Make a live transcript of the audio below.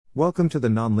Welcome to the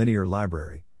Nonlinear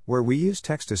Library, where we use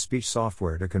text-to-speech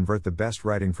software to convert the best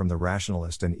writing from the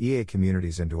Rationalist and EA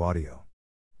communities into audio.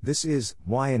 This is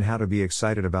Why and How to Be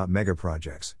Excited About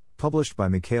Megaprojects, published by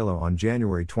MichaelA on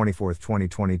January 24,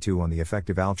 2022 on the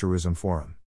Effective Altruism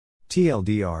Forum.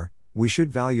 TLDR, we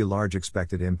should value large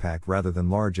expected impact rather than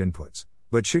large inputs,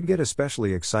 but should get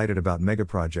especially excited about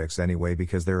megaprojects anyway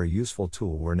because they're a useful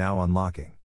tool we're now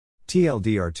unlocking.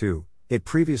 TLDR 2, it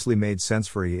previously made sense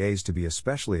for EAs to be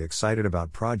especially excited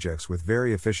about projects with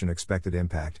very efficient expected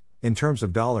impact, in terms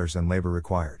of dollars and labor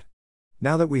required.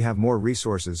 Now that we have more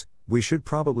resources, we should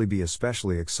probably be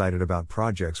especially excited about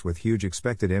projects with huge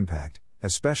expected impact,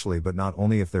 especially but not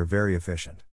only if they're very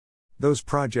efficient. Those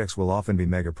projects will often be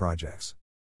megaprojects.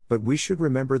 But we should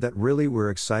remember that really we're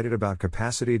excited about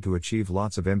capacity to achieve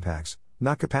lots of impacts,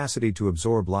 not capacity to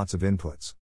absorb lots of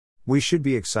inputs. We should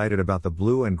be excited about the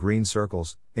blue and green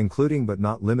circles, including but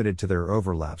not limited to their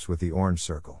overlaps with the orange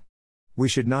circle. We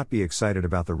should not be excited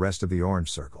about the rest of the orange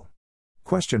circle.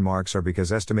 Question marks are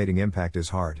because estimating impact is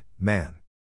hard, man.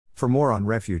 For more on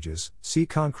refuges, see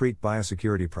Concrete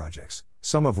Biosecurity Projects,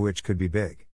 some of which could be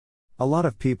big. A lot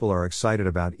of people are excited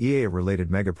about EA-related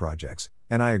megaprojects,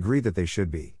 and I agree that they should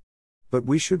be. But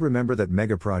we should remember that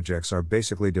megaprojects are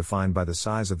basically defined by the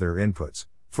size of their inputs,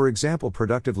 for example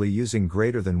productively using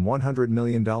greater than $100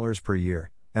 million per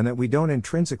year, and that we don't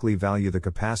intrinsically value the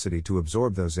capacity to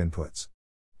absorb those inputs.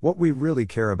 What we really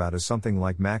care about is something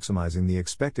like maximizing the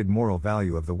expected moral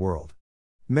value of the world.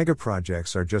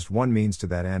 Megaprojects are just one means to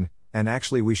that end, and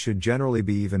actually we should generally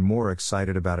be even more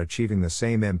excited about achieving the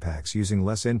same impacts using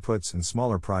less inputs and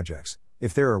smaller projects,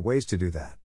 if there are ways to do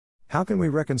that. How can we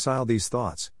reconcile these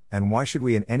thoughts, and why should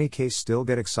we in any case still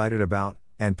get excited about,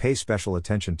 and pay special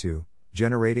attention to,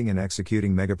 generating and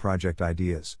executing megaproject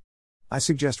ideas? I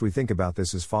suggest we think about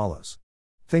this as follows.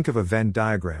 Think of a Venn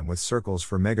diagram with circles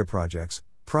for megaprojects,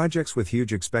 projects with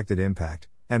huge expected impact,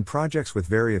 and projects with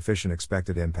very efficient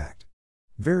expected impact.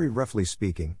 Very roughly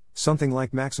speaking, something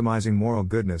like maximizing moral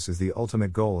goodness is the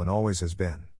ultimate goal and always has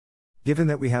been. Given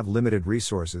that we have limited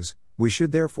resources, we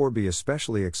should therefore be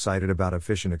especially excited about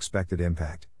efficient expected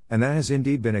impact, and that has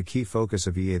indeed been a key focus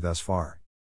of EA thus far.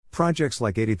 Projects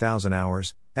like 80,000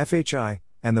 Hours, FHI,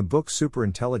 and the book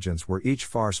Superintelligence were each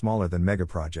far smaller than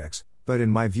megaprojects, but in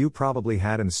my view probably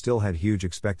had and still had huge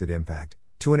expected impact,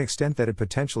 to an extent that it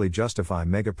potentially justify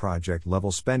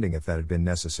megaproject-level spending if that had been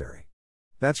necessary.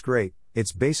 That's great,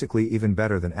 it's basically even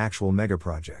better than actual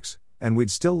megaprojects, and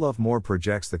we'd still love more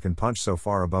projects that can punch so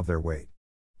far above their weight.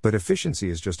 But efficiency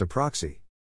is just a proxy.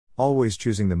 Always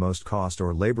choosing the most cost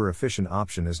or labor-efficient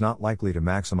option is not likely to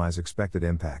maximize expected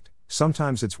impact.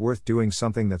 Sometimes it's worth doing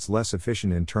something that's less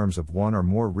efficient in terms of one or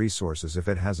more resources if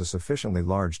it has a sufficiently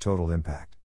large total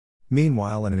impact.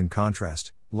 Meanwhile, and in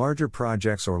contrast, larger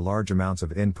projects or large amounts of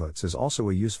inputs is also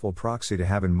a useful proxy to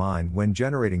have in mind when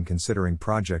considering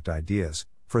project ideas,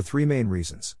 for three main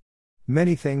reasons.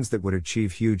 Many things that would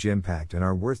achieve huge impact and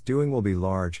are worth doing will be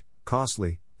large,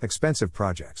 costly, expensive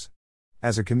projects.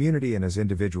 As a community and as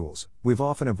individuals, we've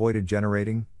often avoided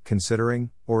generating, considering,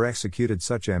 or executed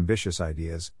such ambitious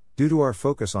ideas, due to our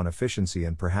focus on efficiency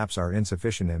and perhaps our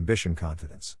insufficient ambition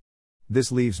confidence.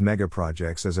 This leaves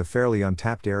megaprojects as a fairly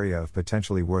untapped area of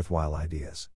potentially worthwhile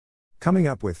ideas. Coming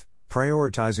up with,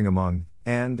 prioritizing among,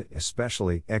 and,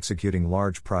 especially, executing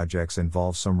large projects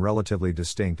involves some relatively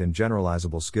distinct and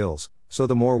generalizable skills, so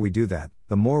the more we do that,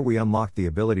 the more we unlock the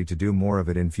ability to do more of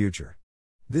it in future.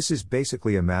 This is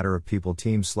basically a matter of people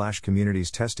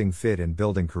teams/communities testing fit and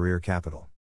building career capital.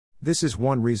 This is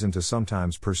one reason to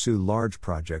sometimes pursue large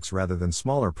projects rather than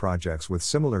smaller projects with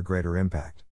similar greater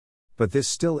impact. But this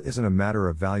still isn't a matter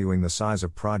of valuing the size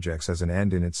of projects as an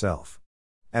end in itself.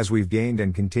 As we've gained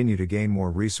and continue to gain more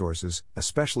resources,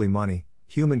 especially money,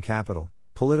 human capital,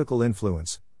 political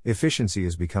influence, efficiency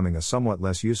is becoming a somewhat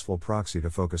less useful proxy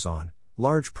to focus on,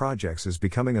 large projects is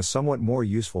becoming a somewhat more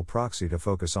useful proxy to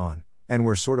focus on, and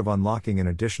we're sort of unlocking an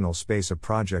additional space of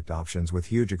project options with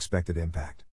huge expected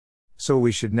impact. So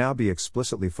we should now be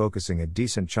explicitly focusing a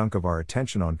decent chunk of our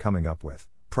attention on coming up with,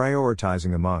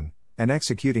 prioritizing among, and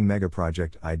executing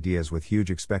megaproject ideas with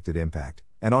huge expected impact,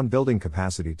 and on building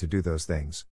capacity to do those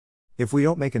things. If we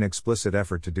don't make an explicit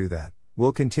effort to do that,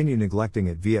 we'll continue neglecting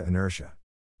it via inertia.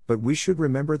 But we should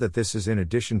remember that this is in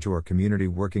addition to our community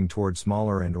working toward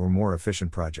smaller and/or more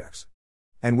efficient projects.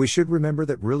 And we should remember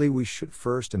that really we should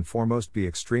first and foremost be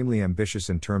extremely ambitious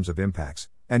in terms of impacts,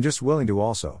 and just willing to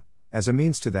also, as a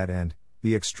means to that end,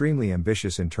 be extremely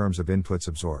ambitious in terms of inputs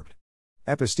absorbed.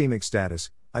 Epistemic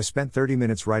status: I spent 30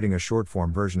 minutes writing a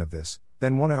short-form version of this,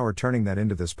 then 1 hour turning that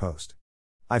into this post.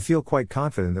 I feel quite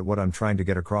confident that what I'm trying to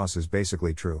get across is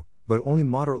basically true, but only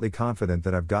moderately confident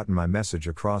that I've gotten my message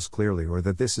across clearly or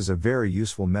that this is a very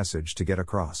useful message to get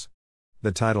across.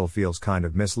 The title feels kind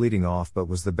of misleading off but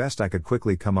was the best I could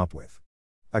quickly come up with.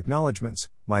 Acknowledgements.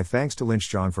 My thanks to Lynch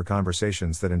John for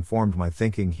conversations that informed my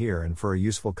thinking here and for a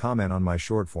useful comment on my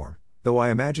short form, though I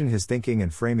imagine his thinking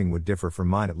and framing would differ from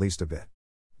mine at least a bit.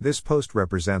 This post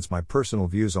represents my personal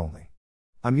views only.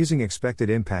 I'm using expected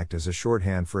impact as a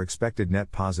shorthand for expected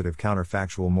net positive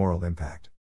counterfactual moral impact.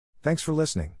 Thanks for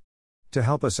listening. To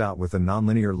help us out with the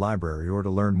Nonlinear Library or to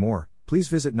learn more, please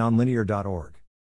visit nonlinear.org.